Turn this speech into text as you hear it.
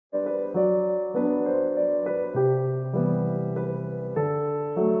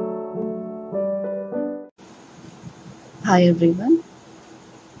Hi everyone.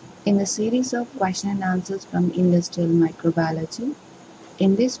 In the series of question and answers from industrial microbiology,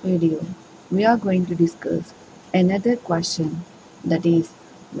 in this video we are going to discuss another question, that is,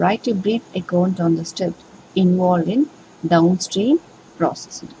 write a brief account on the steps involved in downstream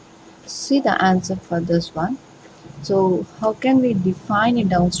processing. See the answer for this one. So how can we define a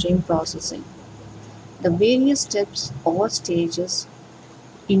downstream processing? The various steps or stages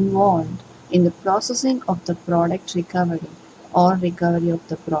involved in the processing of the product recovery or recovery of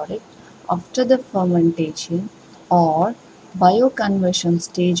the product after the fermentation or bioconversion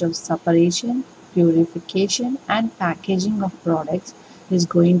stage of separation, purification and packaging of products is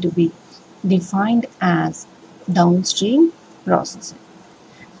going to be defined as downstream processing.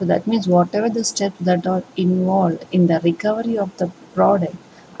 So that means whatever the steps that are involved in the recovery of the product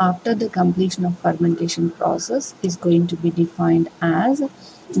after the completion of fermentation process is going to be defined as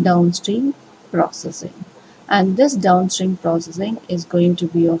downstream processing. And this downstream processing is going to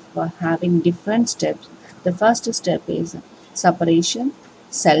be of having different steps. The first step is separation,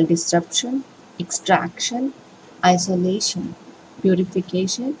 cell disruption, extraction, isolation,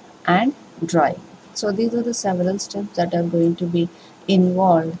 purification and drying. So these are the several steps that are going to be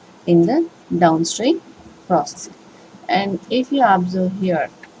involved in the downstream processing. And if you observe here,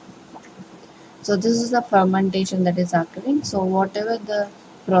 so this is the fermentation that is occurring. So whatever the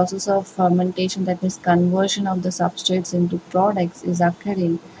process of fermentation, that means conversion of the substrates into products, is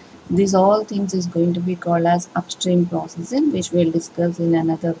occurring, these all things is going to be called as upstream processing, which we'll discuss in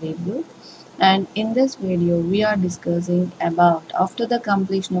another video. And in this video we are discussing about after the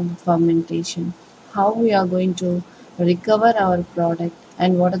completion of the fermentation, how we are going to recover our product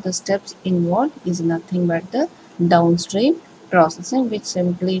and what are the steps involved is nothing but the downstream processing, which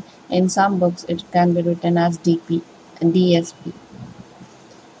simply in some books it can be written as DP and DSP.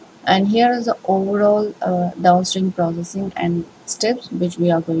 And here is the overall downstream processing and steps which we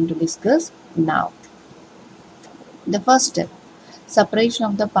are going to discuss now. The first step, separation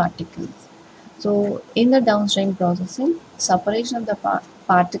of the particles. So in the downstream processing, separation of the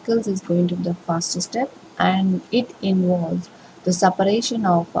particles is going to be the first step, and it involves the separation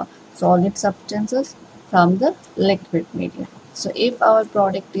of solid substances from the liquid medium. So if our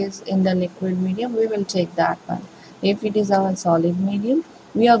product is in the liquid medium, we will take that one. If it is our solid medium,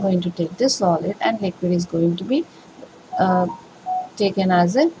 we are going to take this solid, and liquid is going to be taken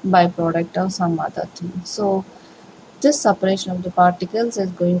as a byproduct of some other thing. So this separation of the particles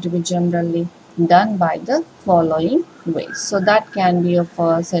is going to be generally done by the following ways. So that can be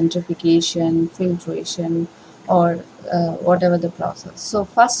of centrifugation, filtration, or whatever the process. So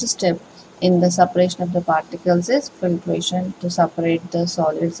first step in the separation of the particles is filtration, to separate the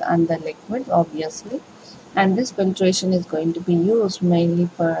solids and the liquid, obviously. And this filtration is going to be used mainly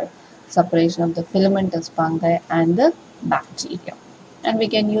for separation of the filamentous fungi and the bacteria. And we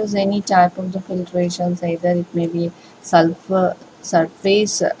can use any type of the filtrations, either it may be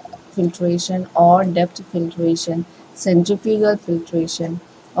surface filtration or depth filtration, centrifugal filtration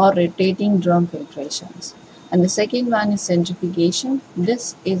or rotating drum filtrations. And the second one is centrifugation.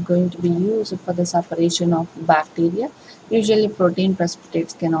 This is going to be used for the separation of bacteria. Usually protein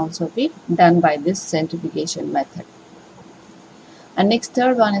precipitates can also be done by this centrifugation method. And next,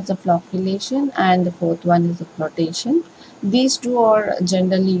 third one is the flocculation, and the fourth one is the flotation. These two are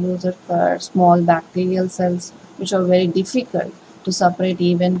generally used for small bacterial cells which are very difficult to separate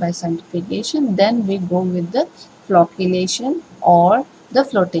even by centrifugation. Then we go with the flocculation or the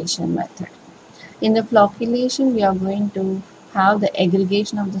flotation method. In the flocculation, we are going to have the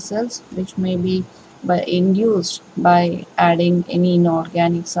aggregation of the cells, which may be induced by adding any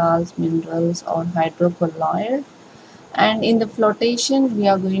inorganic salts, minerals or hydrocolloid. And in the flotation, we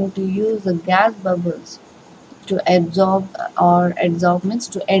are going to use the gas bubbles to absorb, or adsorb means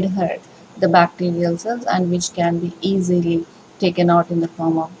to adhere the bacterial cells, and which can be easily taken out in the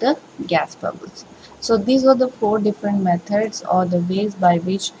form of the gas bubbles. So these are the four different methods or the ways by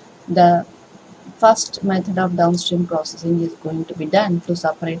which the first method of downstream processing is going to be done to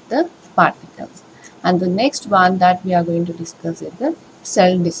separate the particles. And the next one that we are going to discuss is the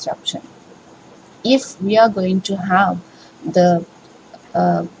cell disruption. If we are going to have the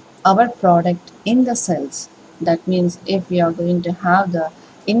our product in the cells, that means if we are going to have the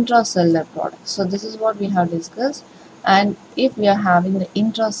intracellular product, so this is what we have discussed. And if we are having the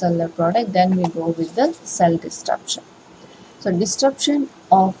intracellular product, then we go with the cell disruption. So disruption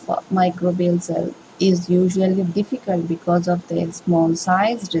of microbial cell is usually difficult because of their small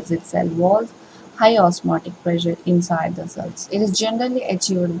size, rigid cell walls, high osmotic pressure inside the cells. It is generally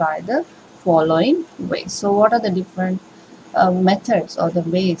achieved by the following ways. So what are the different methods or the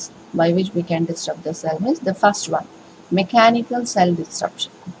ways by which we can disrupt the cell? Means the first one, Mechanical cell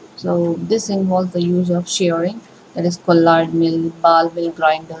disruption. So this involves the use of shearing, that is colloid mill, ball mill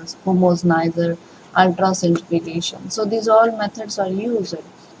grinders, homogenizer, ultracentrifugation. So these all methods are used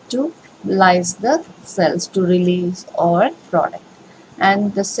to lyse the cells to release our product.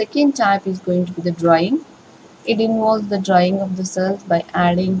 And the second type is going to be the drying. It involves the drying of the cells by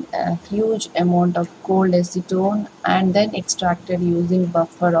adding a huge amount of cold acetone and then extracted using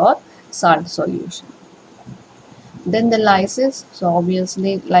buffer or salt solution. Then the lysis, so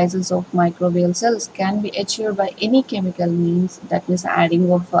obviously lysis of microbial cells can be achieved by any chemical means, that means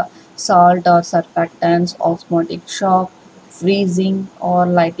adding of salt or surfactants, osmotic shock, freezing or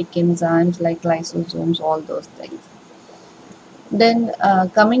lytic enzymes like lysosomes, all those things. Then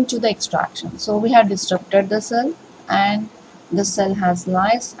coming to the extraction, so we have disrupted the cell and the cell has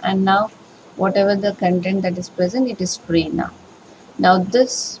lyse, and now whatever the content that is present, it is free now. Now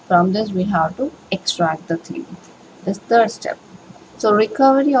from this we have to extract the thing. The third step. So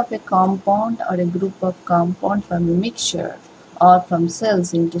recovery of a compound or a group of compound from a mixture or from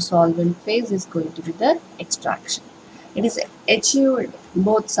cells into solvent phase is going to be the extraction. It is achieved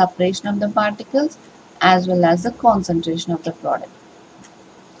both separation of the particles as well as the concentration of the product.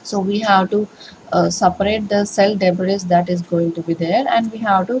 So we have to separate the cell debris that is going to be there, and we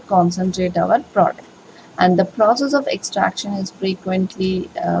have to concentrate our product. And the process of extraction is frequently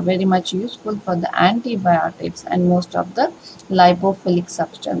very much useful for the antibiotics and most of the lipophilic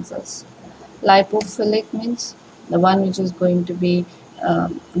substances. Lipophilic means the one which is going to be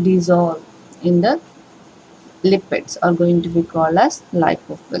dissolved in the lipids are going to be called as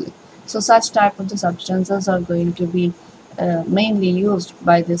lipophilic. So such type of the substances are going to be mainly used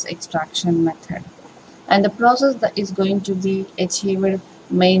by this extraction method. And the process that is going to be achieved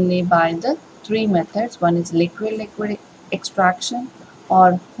mainly by the three methods. One is liquid-liquid extraction,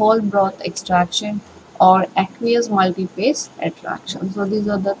 or whole broth extraction, or aqueous multiphase extraction. So these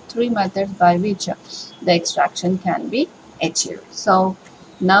are the three methods by which the extraction can be achieved. So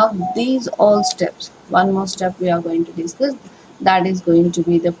now these all steps, one more step we are going to discuss, that is going to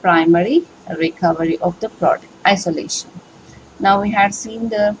be the primary recovery of the product, isolation. Now we had seen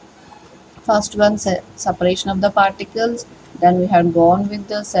the first one, separation of the particles, then we have gone with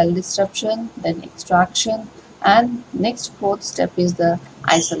the cell disruption, then extraction, and next fourth step is the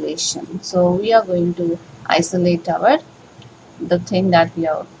isolation. So we are going to isolate the thing that we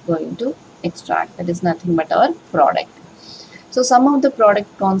are going to extract, that is nothing but our product. So some of the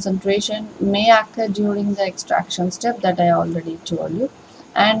product concentration may occur during the extraction step that I already told you,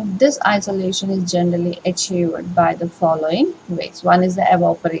 and this isolation is generally achieved by the following ways. One is the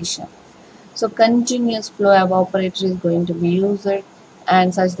evaporation. So continuous flow evaporator is going to be used,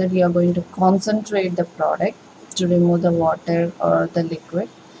 and such that we are going to concentrate the product to remove the water or the liquid.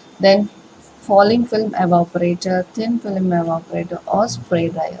 Then falling film evaporator, thin film evaporator, or spray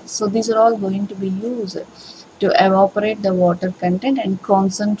dryer. So these are all going to be used to evaporate the water content and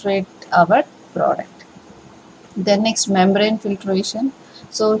concentrate our product. Then next, membrane filtration.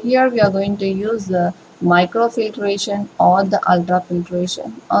 So here we are going to use the microfiltration or the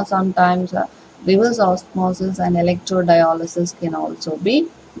ultrafiltration, or sometimes reverse osmosis and electrodialysis can also be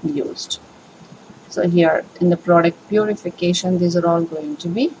used. So here in the product purification, these are all going to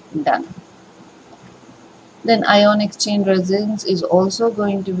be done. Then ion exchange resins is also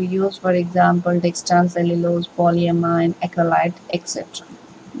going to be used, for example, dextran cellulose, polyamine, acrylate, etc.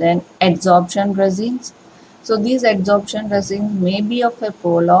 Then adsorption resins. So these adsorption resins may be of a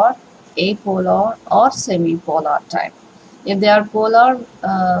polar, apolar, or semi-polar type. If they are polar,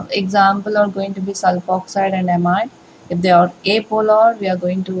 example are going to be sulfoxide and amide. If they are apolar, we are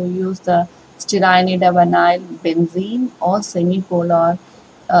going to use the styrenidevinyl benzene, or semi-polar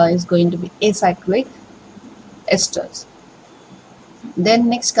is going to be acyclic esters. Then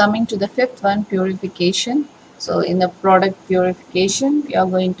next, coming to the fifth one, purification. So in the product purification, we are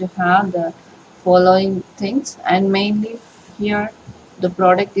going to have the following things, and mainly here the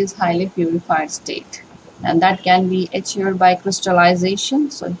product is highly purified state, and that can be achieved by crystallization.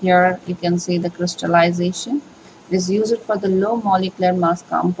 So here you can see the crystallization. It is used for the low molecular mass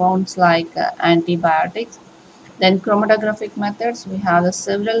compounds like antibiotics. Then chromatographic methods, we have the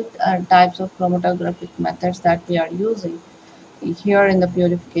several types of chromatographic methods that we are using here in the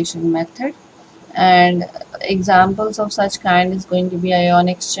purification method. And examples of such kind is going to be ion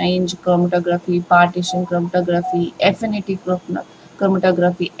exchange chromatography, partition chromatography, affinity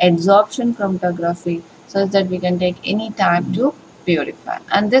chromatography, adsorption chromatography, such that we can take any type to purify.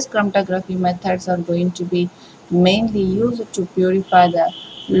 And these chromatography methods are going to be mainly used to purify the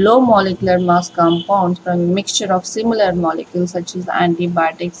low molecular mass compounds from a mixture of similar molecules such as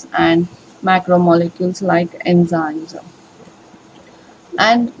antibiotics and macromolecules like enzymes.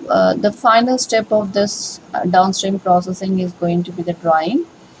 And the final step of this downstream processing is going to be the drying.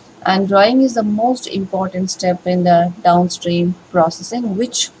 And drying is the most important step in the downstream processing,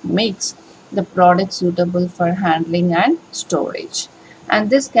 which makes the product suitable for handling and storage.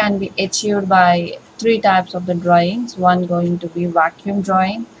 And this can be achieved by three types of the dryings. One going to be vacuum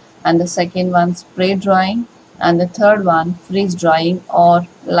drying, and the second one spray drying, and the third one freeze drying or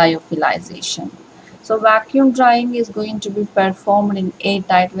lyophilization. So vacuum drying is going to be performed in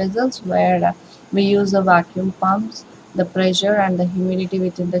airtight vessels where we use the vacuum pumps. The pressure and the humidity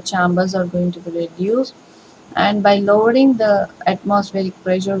within the chambers are going to be reduced, and by lowering the atmospheric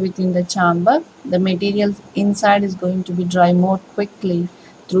pressure within the chamber, the material inside is going to be dry more quickly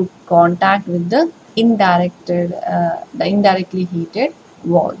through contact with the indirectly heated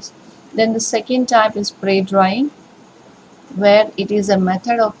walls. Then the second type is spray drying, where it is a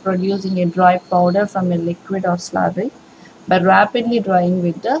method of producing a dry powder from a liquid or slurry by rapidly drying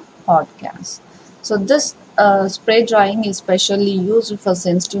with the hot gas. So this spray drying is specially used for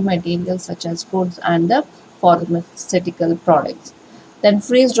sensitive materials such as foods and the pharmaceutical products. Then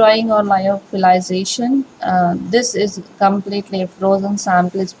freeze drying or lyophilization, this is completely a frozen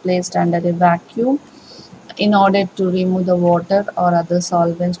sample is placed under a vacuum in order to remove the water or other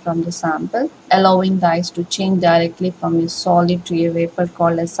solvents from the sample, allowing the ice to change directly from a solid to a vapor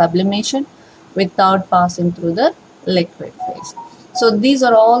called as sublimation without passing through the liquid phase. So these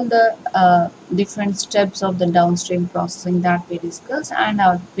are all the different steps of the downstream processing that we discussed, and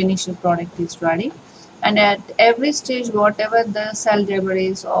our finished product is ready. And at every stage, whatever the cell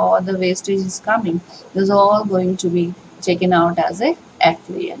debris or the wastage is coming, this is all going to be taken out as a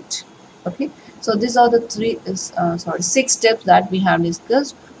effluent. Okay. So these are the six steps that we have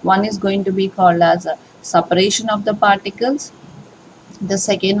discussed. One is going to be called as a separation of the particles. The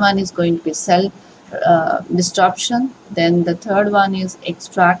second one is going to be cell disruption. Then the third one is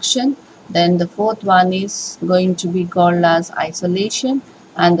extraction. Then the fourth one is going to be called as isolation.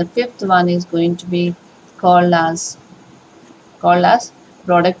 And the fifth one is going to be called as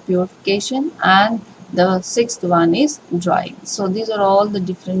product purification. And the sixth one is drying. So these are all the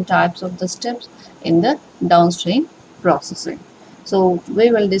different types of the steps in the downstream processing. So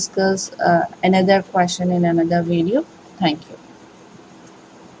we will discuss another question in another video. Thank you.